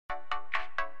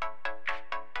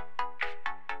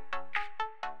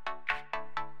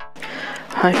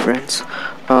Hi friends,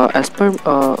 as per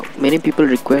many people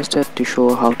requested to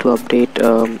show how to update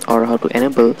or how to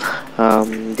enable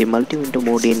the multi-window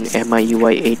mode in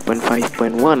MiUI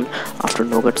 8.5.1 after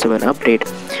Nougat 7 update.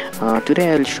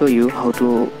 Today I'll show you how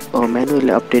to manually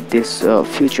update this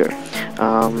feature.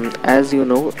 As you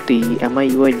know, the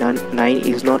MiUI 9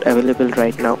 is not available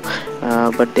right now,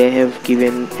 but they have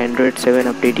given Android 7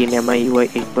 update in MiUI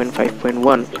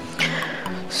 8.5.1.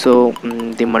 So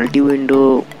the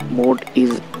multi-window mode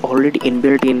is already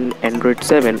inbuilt in Android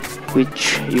 7,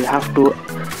 which you have to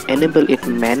enable it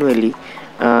manually,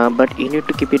 but you need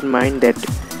to keep in mind that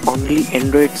only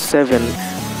Android 7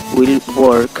 will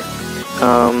work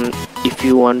if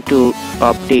you want to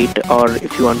update or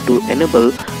if you want to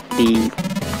enable the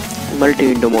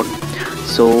multi-window mode.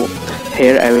 So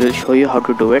here I will show you how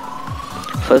to do it.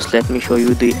 First, let me show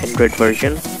you the Android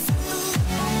version.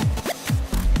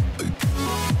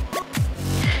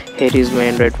 Here is my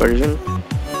Android version,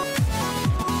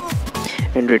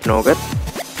 Android Nougat,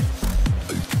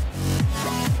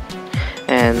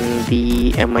 and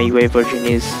the MiUI version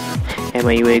is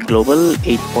MiUI Global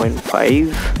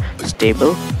 8.5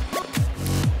 stable.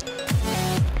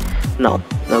 Now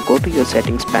go to your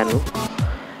settings panel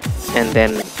and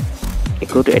then you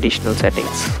go to additional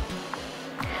settings.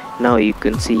 Now you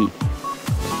can see,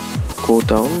 go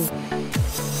down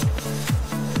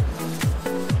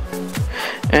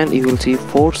and you will see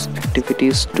force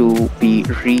activities to be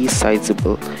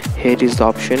resizable. Here is the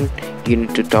option, you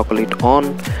need to toggle it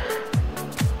on.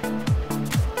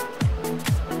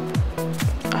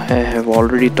 I have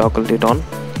already toggled it on.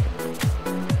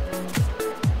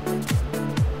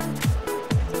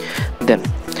 Then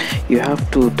you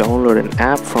have to download an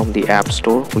app from the App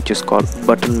Store which is called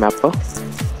Button Mapper.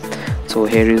 So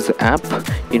here is the app,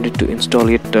 you need to install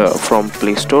it from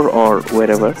Play Store or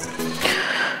wherever.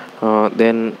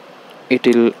 Then it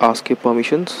will ask you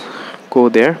permissions. Go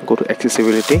there, go to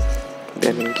accessibility,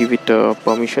 then give it a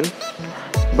permission,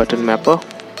 Button Mapper.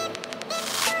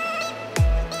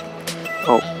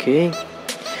 Okay,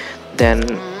 then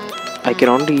I can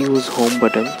only use home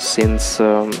button since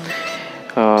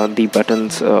the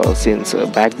buttons since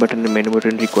back button and menu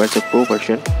button requires a pro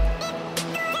version.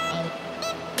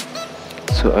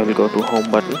 So I will go to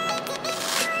home button,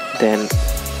 then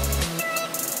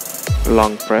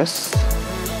long press,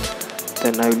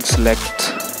 then I will select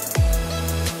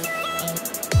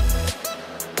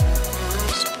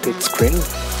split screen,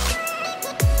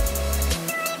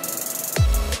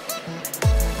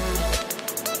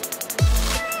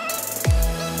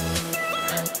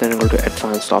 then I'll go to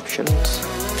advanced options,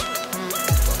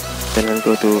 then I'll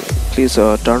go to please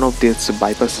turn off this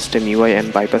bypass system UI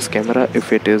and bypass camera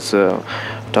if it is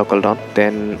toggled on.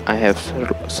 Then I have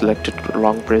selected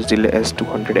long press delay as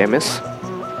 200 ms.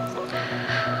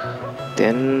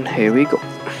 Then here we go.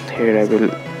 Here I will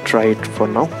try it for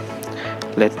now.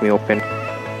 Let me open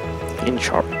in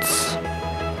Shorts.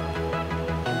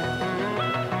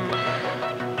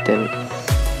 Then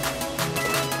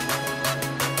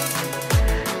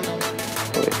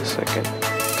wait a second,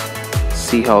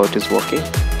 see how it is working.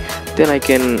 Then I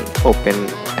can open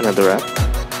another app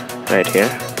right here.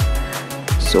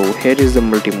 So here is the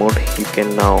multi-mode. You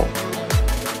can now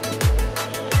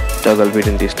toggle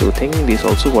between these two things. These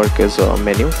also work as a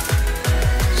menu,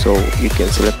 so you can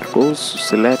select close,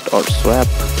 select or swap,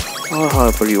 or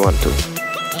however you want to.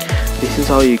 This is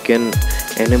how you can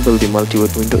enable the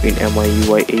multi-window in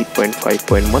MiUI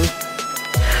 8.5.1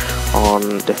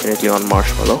 on definitely on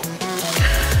Marshmallow.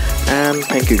 And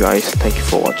thank you guys, thank you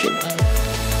for watching.